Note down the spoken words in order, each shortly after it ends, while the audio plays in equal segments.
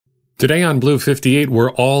Today on Blue 58, we're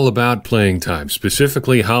all about playing time,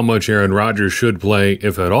 specifically how much Aaron Rodgers should play,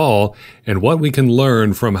 if at all, and what we can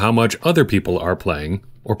learn from how much other people are playing,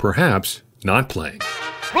 or perhaps not playing.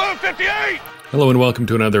 Blue 58! Hello and welcome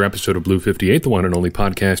to another episode of Blue 58, the one and only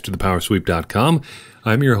podcast to thepowersweep.com.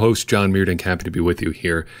 I'm your host, Jon Meerdink, happy to be with you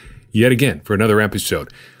here yet again for another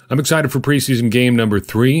episode. I'm excited for preseason game number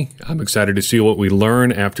 3. I'm excited to see what we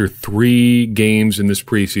learn after 3 games in this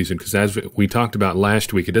preseason, because as we talked about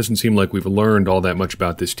last week, it doesn't seem like we've learned all that much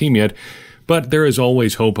about this team yet, but there is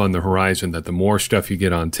always hope on the horizon that the more stuff you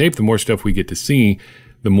get on tape, the more stuff we get to see,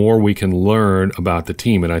 the more we can learn about the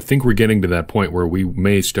team. And I think we're getting to that point where we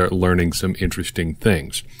may start learning some interesting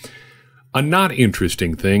things. A not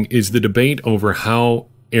interesting thing is the debate over how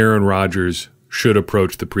Aaron Rodgers should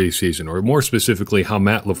approach the preseason, or more specifically, how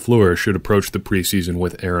Matt LaFleur should approach the preseason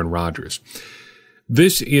with Aaron Rodgers.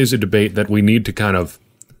 This is a debate that we need to kind of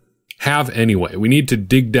have anyway. We need to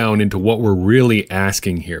dig down into what we're really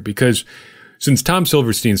asking here, because since Tom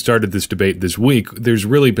Silverstein started this debate this week, there's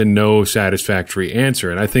really been no satisfactory answer,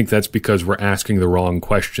 and I think that's because we're asking the wrong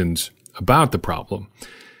questions about the problem.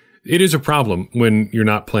 It is a problem when you're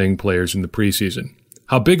not playing players in the preseason.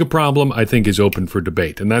 How big a problem, I think, is open for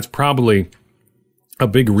debate, and that's probably a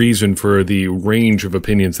big reason for the range of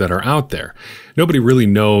opinions that are out there. Nobody really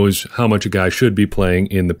knows how much a guy should be playing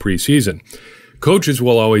in the preseason. Coaches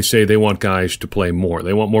will always say they want guys to play more.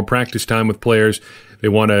 They want more practice time with players. They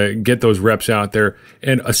want to get those reps out there.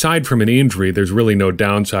 And aside from an injury, there's really no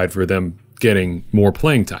downside for them getting more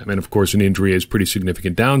playing time. And of course, an injury is pretty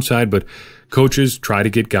significant downside, but coaches try to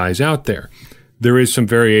get guys out there. There is some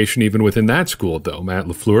variation even within that school, though. Matt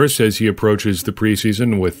LaFleur says he approaches the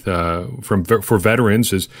preseason with for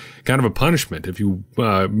veterans as kind of a punishment. If you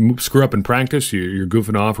screw up in practice, you're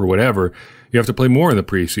goofing off or whatever, you have to play more in the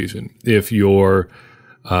preseason. If you're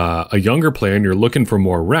a younger player and you're looking for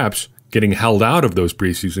more reps, getting held out of those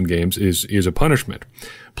preseason games is a punishment.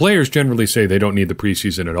 Players generally say they don't need the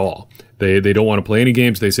preseason at all. They don't want to play any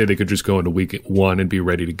games. They say they could just go into week 1 and be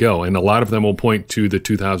ready to go. And a lot of them will point to the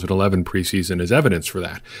 2011 preseason as evidence for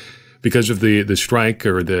that. Because of the strike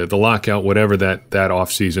or the lockout, whatever that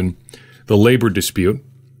offseason, the labor dispute,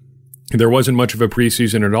 there wasn't much of a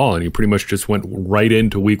preseason at all. And you pretty much just went right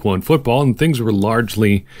into week 1 football, and things were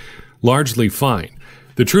largely fine.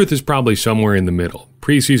 The truth is probably somewhere in the middle.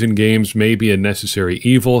 Preseason games may be a necessary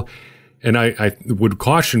evil, and I would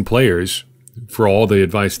caution players, for all the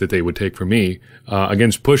advice that they would take from me,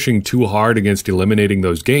 against pushing too hard against eliminating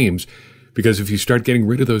those games, because if you start getting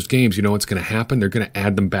rid of those games, you know what's going to happen? They're going to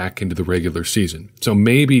add them back into the regular season. So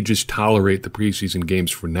maybe just tolerate the preseason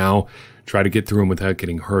games for now, try to get through them without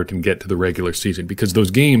getting hurt and get to the regular season, because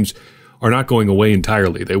those games are not going away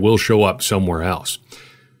entirely. They will show up somewhere else.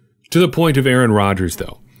 To the point of Aaron Rodgers,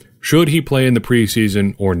 though, should he play in the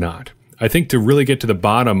preseason or not? I think to really get to the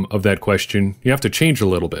bottom of that question, you have to change a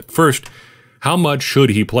little bit. First, how much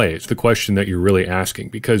should he play? It's the question that you're really asking,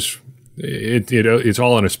 because it's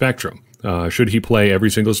all on a spectrum. Should he play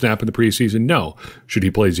every single snap in the preseason? No. Should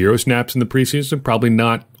he play 0 snaps in the preseason? Probably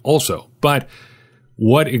not also. But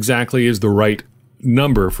what exactly is the right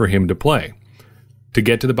number for him to play? To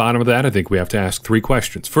get to the bottom of that, I think we have to ask 3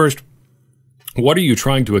 questions. First, what are you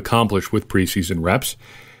trying to accomplish with preseason reps?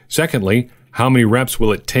 Secondly, how many reps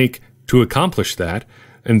will it take to accomplish that?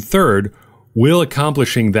 And third, will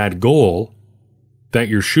accomplishing that goal that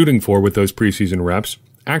you're shooting for with those preseason reps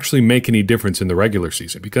actually make any difference in the regular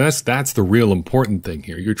season? Because that's the real important thing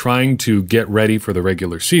here. You're trying to get ready for the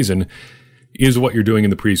regular season. Is what you're doing in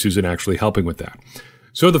the preseason actually helping with that?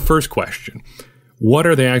 So the first question, what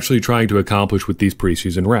are they actually trying to accomplish with these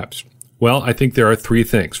preseason reps? Well, I think there are 3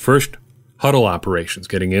 things. First, huddle operations,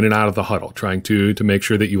 getting in and out of the huddle, trying to make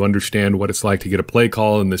sure that you understand what it's like to get a play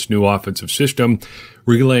call in this new offensive system,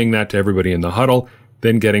 relaying that to everybody in the huddle,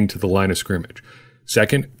 then getting to the line of scrimmage.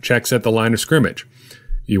 Second, checks at the line of scrimmage.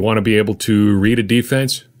 You want to be able to read a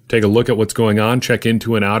defense, take a look at what's going on, check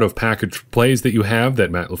into and out of package plays that you have that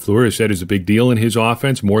Matt LaFleur has said is a big deal in his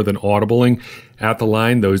offense, more than audibling at the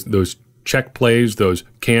line, those check plays, those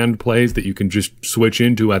canned plays that you can just switch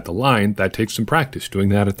into at the line. That takes some practice, doing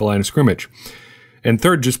that at the line of scrimmage. And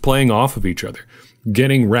third, just playing off of each other,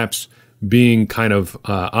 getting reps, being kind of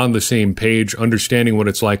on the same page, understanding what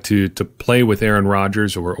it's like to play with Aaron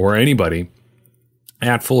Rodgers or anybody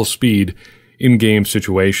at full speed in game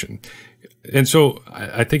situation. And so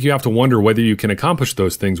I think you have to wonder whether you can accomplish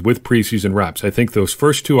those things with preseason reps. I think those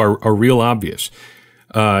first 2 are real obvious.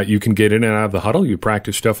 You can get in and out of the huddle. You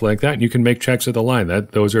practice stuff like that, and you can make checks at the line.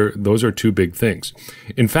 Those are 2 big things.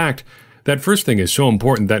 In fact, that first thing is so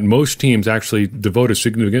important that most teams actually devote a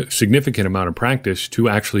significant amount of practice to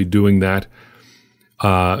actually doing that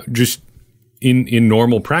just in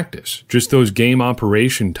normal practice, just those game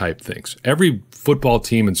operation type things. Every football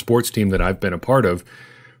team and sports team that I've been a part of,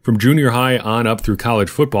 from junior high on up through college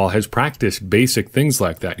football, has practiced basic things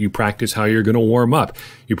like that. You practice how you're going to warm up.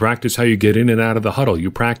 You practice how you get in and out of the huddle. You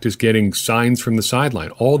practice getting signs from the sideline.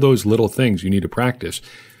 All those little things you need to practice.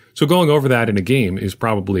 So going over that in a game is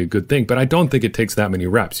probably a good thing, but I don't think it takes that many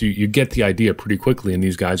reps. You get the idea pretty quickly, and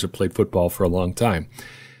these guys have played football for a long time.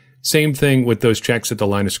 Same thing with those checks at the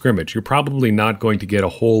line of scrimmage. You're probably not going to get a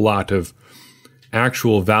whole lot of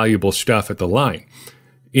actual valuable stuff at the line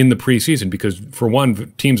in the preseason because, for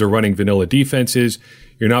one, teams are running vanilla defenses.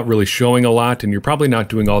 You're not really showing a lot, and you're probably not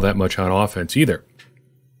doing all that much on offense either.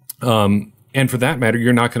 And for that matter,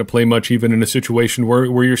 you're not going to play much even in a situation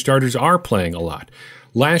where your starters are playing a lot.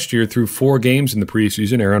 Last year, through 4 games in the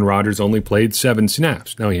preseason, Aaron Rodgers only played 7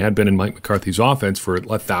 snaps. Now, he had been in Mike McCarthy's offense for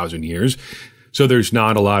 1,000 years, so there's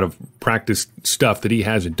not a lot of practice stuff that he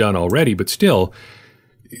hasn't done already, but still,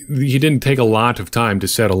 he didn't take a lot of time to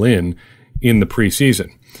settle in the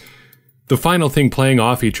preseason. The final thing, playing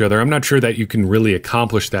off each other, I'm not sure that you can really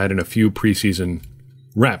accomplish that in a few preseason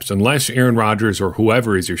reps, unless Aaron Rodgers or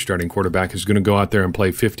whoever is your starting quarterback is going to go out there and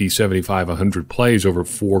play 50, 75, 100 plays over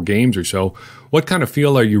 4 games or so. What kind of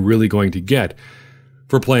feel are you really going to get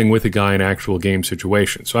for playing with a guy in actual game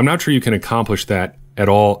situations? So I'm not sure you can accomplish that at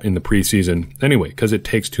all in the preseason anyway, because it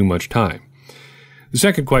takes too much time. The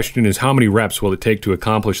second question is, how many reps will it take to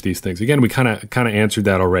accomplish these things? Again, we kind of answered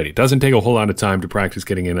that already. It doesn't take a whole lot of time to practice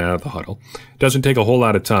getting in and out of the huddle. It doesn't take a whole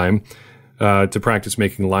lot of time to practice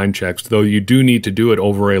making line checks, though you do need to do it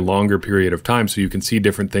over a longer period of time so you can see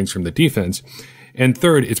different things from the defense. And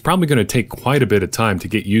third, it's probably going to take quite a bit of time to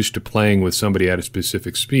get used to playing with somebody at a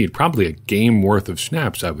specific speed, probably a game worth of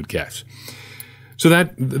snaps, I would guess. So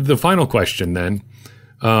that the final question then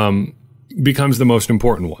becomes the most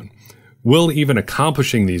important one. Will even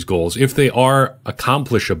accomplishing these goals, if they are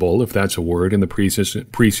accomplishable, if that's a word, in the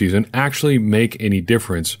preseason, actually make any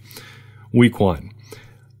difference week 1?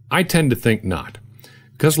 I tend to think not.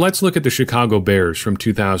 Because let's look at the Chicago Bears from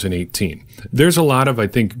 2018. There's a lot of, I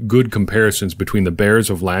think, good comparisons between the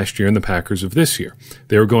Bears of last year and the Packers of this year.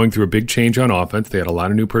 They were going through a big change on offense. They had a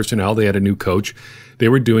lot of new personnel. They had a new coach. They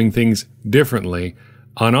were doing things differently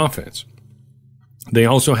on offense. They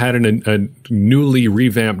also had a newly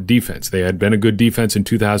revamped defense. They had been a good defense in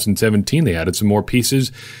 2017. They added some more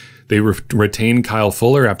pieces. They retained Kyle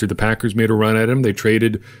Fuller after the Packers made a run at him. They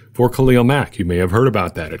traded for Khalil Mack. You may have heard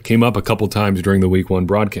about that. It came up a couple times during the Week 1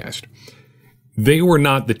 broadcast. They were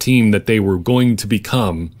not the team that they were going to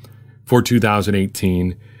become for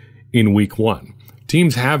 2018 in Week 1.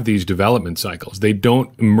 Teams have these development cycles. They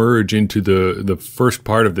don't emerge into the first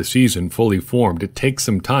part of the season fully formed. It takes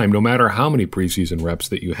some time, no matter how many preseason reps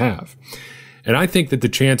that you have. And I think that the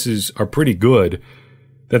chances are pretty good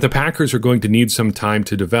that the Packers are going to need some time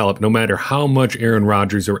to develop, no matter how much Aaron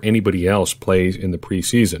Rodgers or anybody else plays in the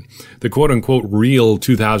preseason. The quote-unquote real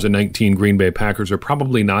 2019 Green Bay Packers are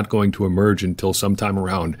probably not going to emerge until sometime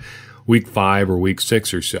around Week 5 or Week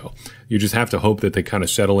 6 or so. You just have to hope that they kind of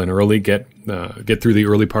settle in early, get through the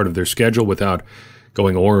early part of their schedule without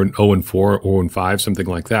going 0-4, 0-5, something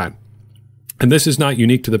like that. And this is not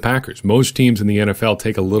unique to the Packers. Most teams in the NFL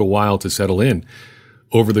take a little while to settle in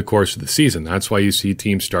over the course of the season. That's why you see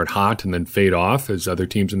teams start hot and then fade off as other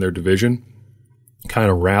teams in their division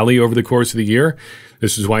kind of rally over the course of the year.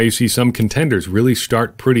 This is why you see some contenders really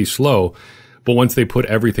start pretty slow, but once they put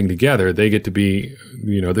everything together, they get to be,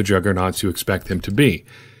 the juggernauts you expect them to be.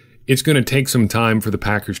 It's going to take some time for the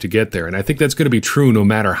Packers to get there, and I think that's going to be true no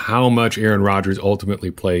matter how much Aaron Rodgers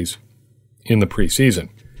ultimately plays in the preseason.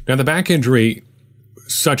 Now, the back injury,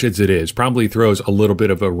 such as it is, probably throws a little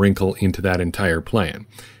bit of a wrinkle into that entire plan.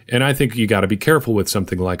 And I think you got to be careful with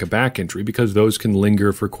something like a back injury because those can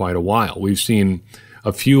linger for quite a while. We've seen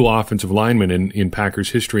a few offensive linemen in Packers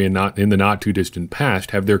history and not in the not too distant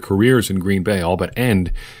past have their careers in Green Bay all but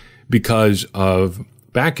end because of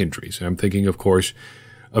back injuries. And I'm thinking, of course,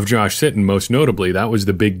 of Josh Sitton most notably. That was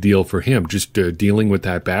the big deal for him, just dealing with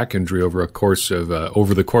that back injury over the course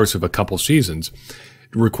of a couple seasons.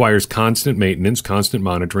 It requires constant maintenance, constant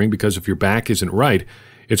monitoring, because if your back isn't right,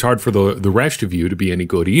 it's hard for the rest of you to be any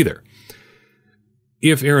good either.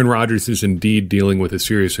 If Aaron Rodgers is indeed dealing with a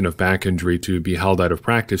serious enough back injury to be held out of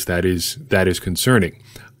practice, that is concerning.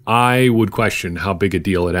 I would question how big a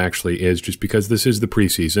deal it actually is, just because this is the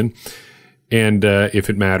preseason. And if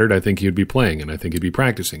it mattered, I think he'd be playing, and I think he'd be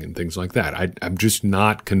practicing and things like that. I'm just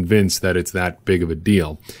not convinced that it's that big of a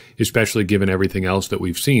deal, especially given everything else that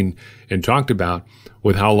we've seen and talked about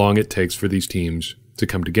with how long it takes for these teams to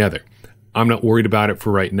come together. I'm not worried about it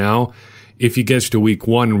for right now. If he gets to week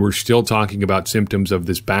 1 and we're still talking about symptoms of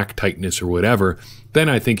this back tightness or whatever, then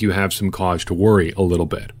I think you have some cause to worry a little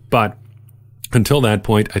bit. But until that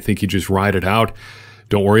point, I think you just ride it out.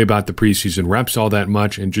 Don't worry about the preseason reps all that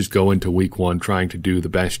much and just go into week 1 trying to do the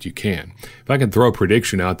best you can. If I can throw a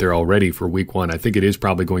prediction out there already for week 1, I think it is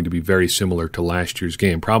probably going to be very similar to last year's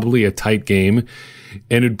game. Probably a tight game,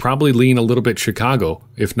 and it'd probably lean a little bit Chicago,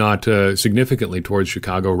 if not significantly towards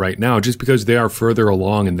Chicago right now, just because they are further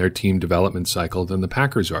along in their team development cycle than the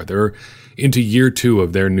Packers are. They're into year 2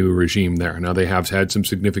 of their new regime there. Now they have had some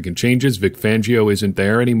significant changes. Vic Fangio isn't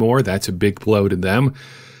there anymore. That's a big blow to them.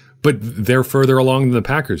 But they're further along than the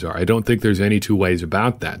Packers are. I don't think there's any two ways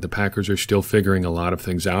about that. The Packers are still figuring a lot of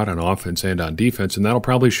things out on offense and on defense, and that'll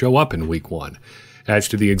probably show up in week 1. As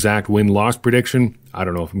to the exact win-loss prediction, I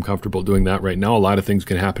don't know if I'm comfortable doing that right now. A lot of things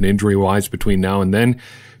can happen injury-wise between now and then.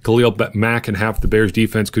 Khalil Mack and half the Bears'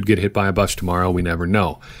 defense could get hit by a bus tomorrow. We never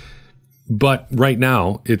know. But right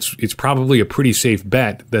now, it's probably a pretty safe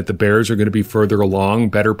bet that the Bears are going to be further along,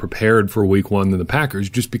 better prepared for week 1 than the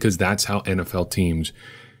Packers, just because that's how NFL teams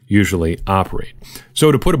usually operate.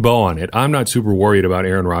 So to put a bow on it, I'm not super worried about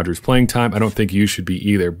Aaron Rodgers' playing time. I don't think you should be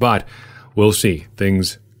either, but we'll see.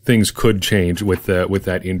 Things could change with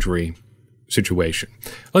that injury situation.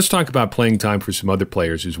 Let's talk about playing time for some other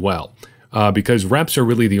players as well, because reps are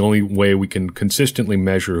really the only way we can consistently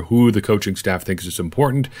measure who the coaching staff thinks is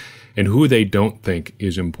important and who they don't think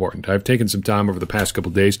is important. I've taken some time over the past couple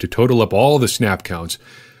of days to total up all the snap counts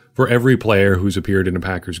for every player who's appeared in a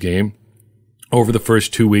Packers game over the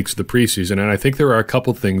first 2 weeks of the preseason, and I think there are a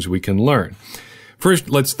couple things we can learn. First,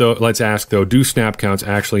 let's ask, do snap counts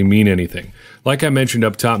actually mean anything? Like I mentioned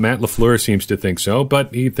up top, Matt LaFleur seems to think so,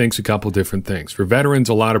 but he thinks a couple different things. For veterans,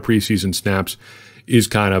 a lot of preseason snaps is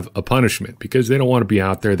kind of a punishment because they don't want to be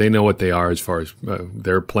out there. They know what they are as far as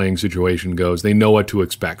their playing situation goes. They know what to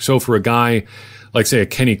expect. So for a guy like, say, a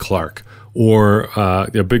Kenny Clark, or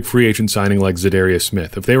a big free agent signing like Zadarius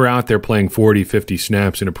Smith, if they were out there playing 40, 50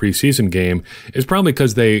 snaps in a preseason game, it's probably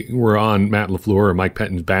because they were on Matt LaFleur or Mike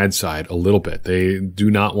Pettine's bad side a little bit. They do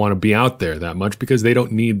not want to be out there that much because they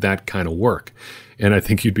don't need that kind of work. And I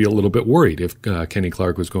think you'd be a little bit worried if Kenny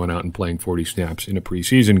Clark was going out and playing 40 snaps in a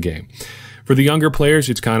preseason game. For the younger players,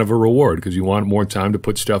 it's kind of a reward because you want more time to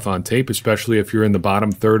put stuff on tape, especially if you're in the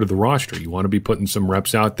bottom third of the roster. You want to be putting some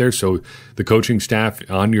reps out there so the coaching staff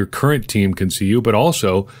on your current team can see you, but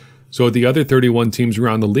also so the other 31 teams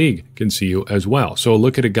around the league can see you as well. So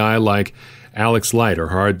look at a guy like Alex Light or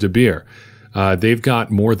Hard DeBeer. They've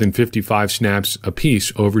got more than 55 snaps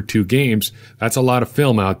apiece over 2 games. That's a lot of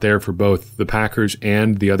film out there for both the Packers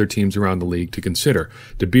and the other teams around the league to consider.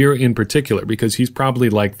 DeBeer in particular, because he's probably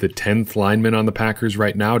like the 10th lineman on the Packers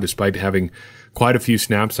right now, despite having quite a few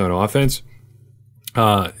snaps on offense.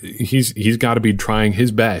 He's got to be trying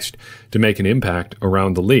his best to make an impact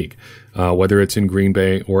around the league, whether it's in Green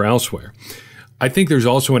Bay or elsewhere. I think there's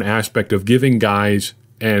also an aspect of giving guys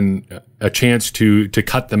and a chance to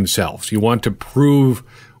cut themselves. You want to prove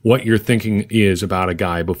what your thinking is about a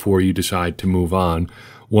guy before you decide to move on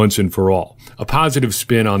once and for all. A positive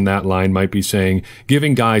spin on that line might be saying,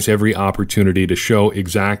 giving guys every opportunity to show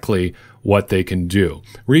exactly what they can do.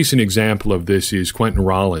 Recent example of this is Quentin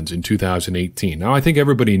Rollins in 2018. Now, I think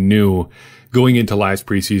everybody knew going into last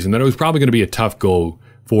preseason that it was probably going to be a tough go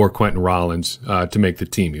for Quentin Rollins to make the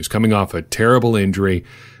team. He was coming off a terrible injury.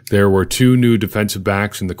 There were 2 new defensive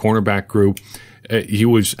backs in the cornerback group. He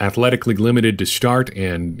was athletically limited to start,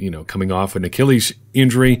 and, coming off an Achilles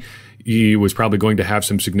injury, he was probably going to have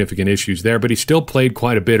some significant issues there, but he still played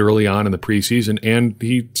quite a bit early on in the preseason, and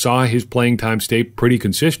he saw his playing time stay pretty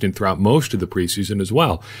consistent throughout most of the preseason as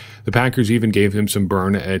well. The Packers even gave him some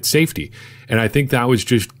burn at safety, and I think that was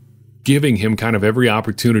just giving him kind of every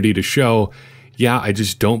opportunity to show, yeah, I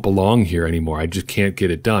just don't belong here anymore. I just can't get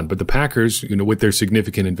it done. But the Packers, with their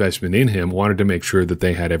significant investment in him, wanted to make sure that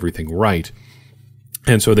they had everything right.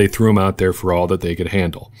 And so they threw him out there for all that they could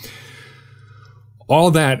handle. All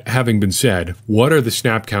that having been said, what are the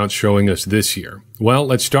snap counts showing us this year? Well,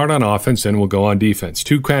 let's start on offense, and we'll go on defense.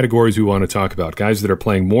 2 categories we want to talk about. Guys that are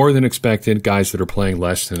playing more than expected, guys that are playing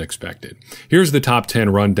less than expected. Here's the top 10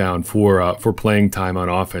 rundown for playing time on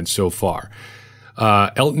offense so far.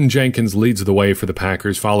 Elton Jenkins leads the way for the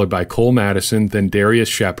Packers, followed by Cole Madison, then Darius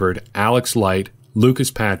Shepard, Alex Light,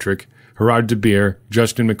 Lucas Patrick, Gerard DeBeer,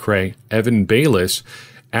 Justin McCray, Evan Bayless,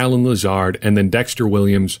 Alan Lazard, and then Dexter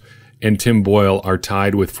Williams and Tim Boyle are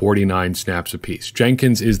tied with 49 snaps apiece.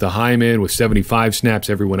 Jenkins is the high man with 75 snaps.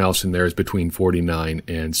 Everyone else in there is between 49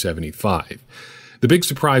 and 75. The big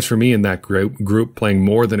surprise for me in that group playing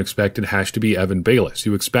more than expected has to be Evan Baylis.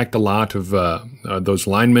 You expect a lot of those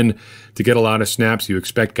linemen to get a lot of snaps. You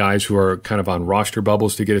expect guys who are kind of on roster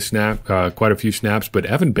bubbles to get a snap, quite a few snaps. But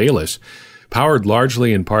Evan Baylis, powered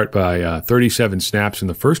largely in part by 37 snaps in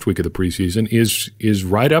the first week of the preseason, is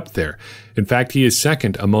right up there. In fact, he is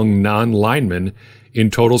second among non-linemen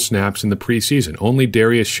in total snaps in the preseason. Only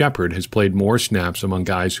Darius Shepard has played more snaps among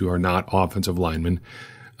guys who are not offensive linemen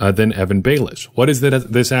than Evan Baylis. What does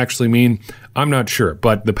this actually mean? I'm not sure,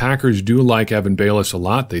 but the Packers do like Evan Baylis a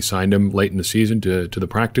lot. They signed him late in the season to the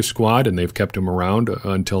practice squad, and they've kept him around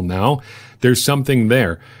until now. There's something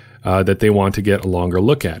there that they want to get a longer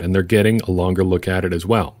look at, and they're getting a longer look at it as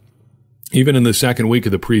well. Even in the second week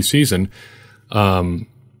of the preseason,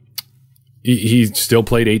 he still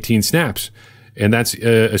played 18 snaps. And that's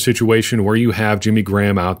a situation where you have Jimmy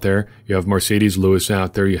Graham out there, you have Mercedes Lewis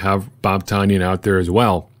out there, you have Bob Tonyan out there as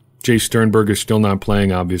well. Jay Sternberg is still not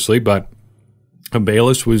playing, obviously, but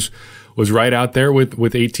Baylis was right out there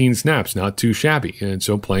with 18 snaps, not too shabby, and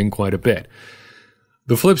so playing quite a bit.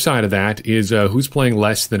 The flip side of that is who's playing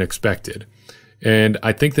less than expected. And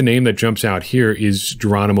I think the name that jumps out here is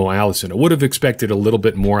Geronimo Allison. I would have expected a little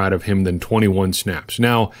bit more out of him than 21 snaps.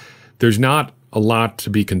 Now, there's not a lot to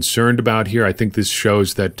be concerned about here. I think this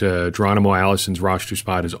shows that Geronimo Allison's roster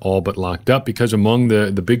spot is all but locked up because among the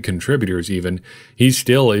big contributors even, he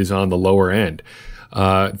still is on the lower end.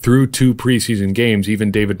 Through 2 preseason games,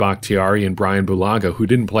 even David Bakhtiari and Brian Bulaga, who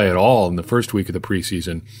didn't play at all in the first week of the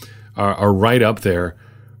preseason, are right up there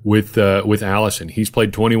with Allison. He's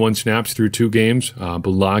played 21 snaps through 2 games.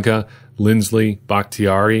 Bulaga, Lindsley,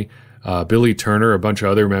 Bakhtiari, Billy Turner, a bunch of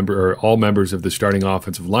other all members of the starting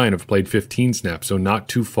offensive line have played 15 snaps, so not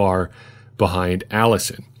too far behind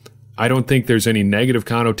Allison. I don't think there's any negative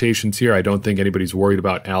connotations here. I don't think anybody's worried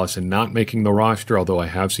about Allison not making the roster, although I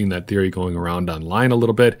have seen that theory going around online a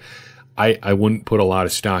little bit. I wouldn't put a lot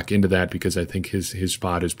of stock into that because I think his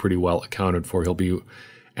spot is pretty well accounted for. He'll be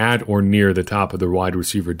at or near the top of the wide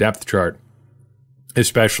receiver depth chart,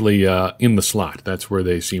 especially in the slot. That's where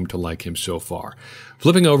they seem to like him so far.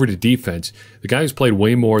 Flipping over to defense, the guy who's played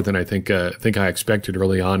way more than I think I expected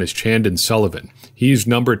early on is Chandon Sullivan. He's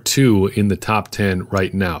number 2 in the top 10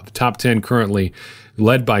 right now. The top 10 currently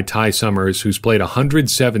led by Ty Summers, who's played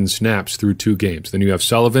 107 snaps through 2 games. Then you have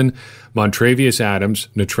Sullivan, Montravius Adams,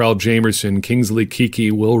 Natrell Jamerson, Kingsley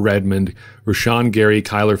Keke, Will Redmond, Rashawn Gary,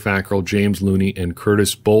 Kyler Fackrell, James Looney, and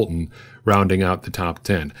Curtis Bolton rounding out the top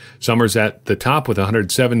 10. Summers at the top with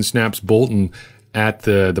 107 snaps, Bolton at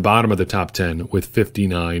the bottom of the top 10 with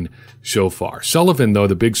 59 so far. Sullivan, though,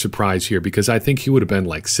 the big surprise here, because I think he would have been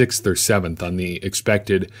like 6th or 7th on the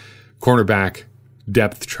expected cornerback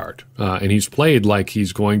depth chart. And he's played like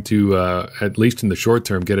he's going to, at least in the short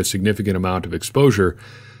term, get a significant amount of exposure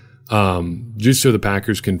just so the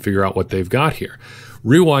Packers can figure out what they've got here.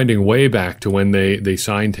 Rewinding way back to when they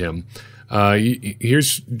signed him,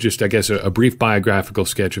 here's just, I guess, a brief biographical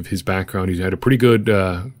sketch of his background. He's had a pretty good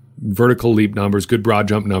vertical leap numbers, good broad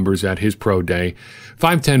jump numbers at his pro day.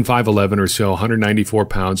 5'10", 5'11" or so, 194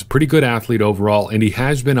 pounds, pretty good athlete overall, and he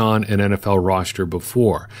has been on an NFL roster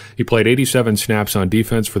before. He played 87 snaps on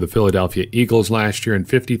defense for the Philadelphia Eagles last year and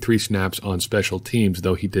 53 snaps on special teams,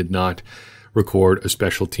 though he did not record a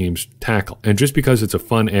special teams tackle. And just because it's a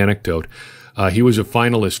fun anecdote, he was a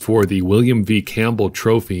finalist for the William V. Campbell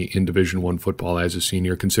Trophy in Division I football as a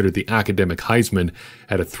senior, considered the academic Heisman,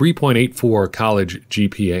 had a 3.84 college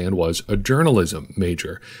GPA, and was a journalism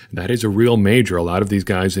major. And that is a real major. A lot of these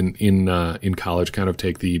guys in college kind of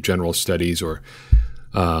take the general studies or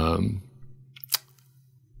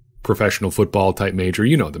professional football type major.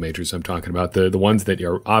 You know the majors I'm talking about, the ones that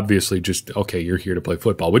are obviously just, okay, you're here to play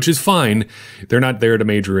football, which is fine. They're not there to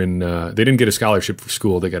major in, they didn't get a scholarship for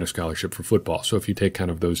school, they got a scholarship for football. So if you take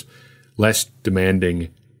kind of those less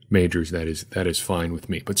demanding majors, that is fine with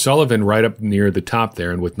me. But Sullivan right up near the top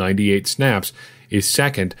there, and with 98 snaps, is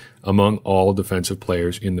second among all defensive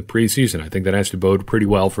players in the preseason. I think that has to bode pretty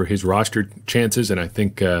well for his roster chances, and I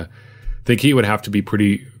think he would have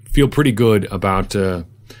to feel pretty good about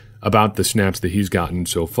the snaps that he's gotten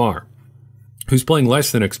so far. Who's playing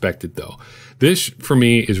less than expected, though? This, for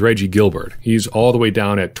me, is Reggie Gilbert. He's all the way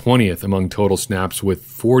down at 20th among total snaps with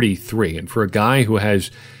 43. And for a guy who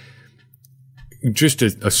has just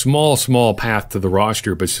a small path to the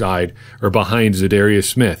roster behind Zadarius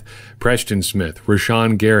Smith, Preston Smith,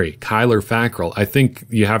 Rashawn Gary, Kyler Fackrell, I think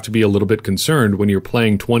you have to be a little bit concerned when you're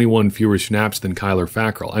playing 21 fewer snaps than Kyler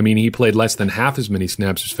Fackrell. I mean, he played less than half as many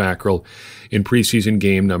snaps as Fackrell in preseason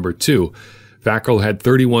game number 2. Fackrell had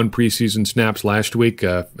 31 preseason snaps last week.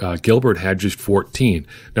 Gilbert had just 14.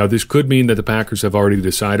 Now, this could mean that the Packers have already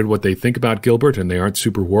decided what they think about Gilbert, and they aren't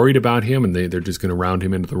super worried about him, and they're just going to round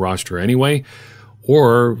him into the roster anyway.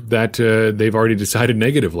 Or that they've already decided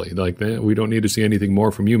negatively, like, we don't need to see anything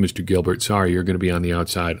more from you, Mr. Gilbert. Sorry, you're going to be on the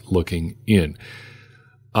outside looking in.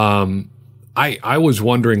 I was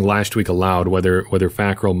wondering last week aloud whether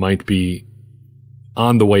Fackrell might be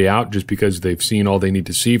on the way out just because they've seen all they need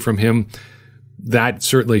to see from him. That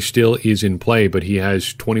certainly still is in play, but he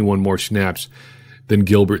has 21 more snaps than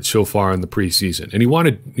Gilbert so far in the preseason. And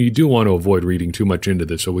you do want to avoid reading too much into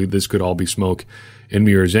this, so this could all be smoke and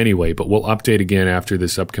mirrors anyway, but we'll update again after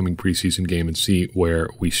this upcoming preseason game and see where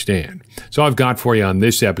we stand. So I've got for you on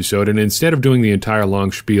this episode, and instead of doing the entire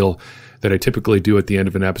long spiel that I typically do at the end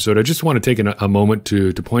of an episode, I just want to take a moment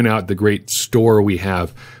to point out the great store we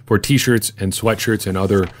have for t-shirts and sweatshirts and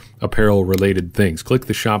other apparel-related things. Click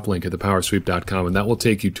the shop link at thepowersweep.com, and that will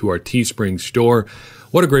take you to our Teespring store.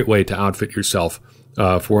 What a great way to outfit yourself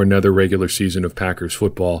for another regular season of Packers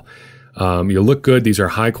football. You look good. These are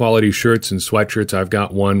high-quality shirts and sweatshirts. I've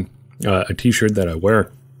got one, a t-shirt that I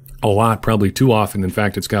wear a lot, probably too often. In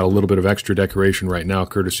fact, it's got a little bit of extra decoration right now,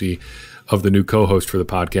 courtesy of the new co-host for the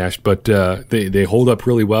podcast. But they hold up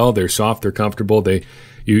really well. They're soft. They're comfortable.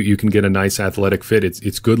 You can get a nice athletic fit.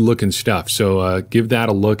 It's good-looking stuff. So give that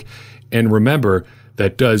a look. And remember,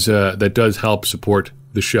 that does help support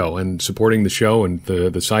the show. And supporting the show and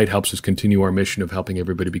the site helps us continue our mission of helping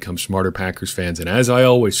everybody become smarter Packers fans. And as I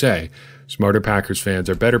always say, smarter Packers fans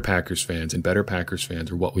are better Packers fans, and better Packers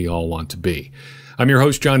fans are what we all want to be. I'm your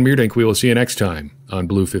host, Jon Meerdink. We will see you next time on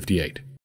Blue 58.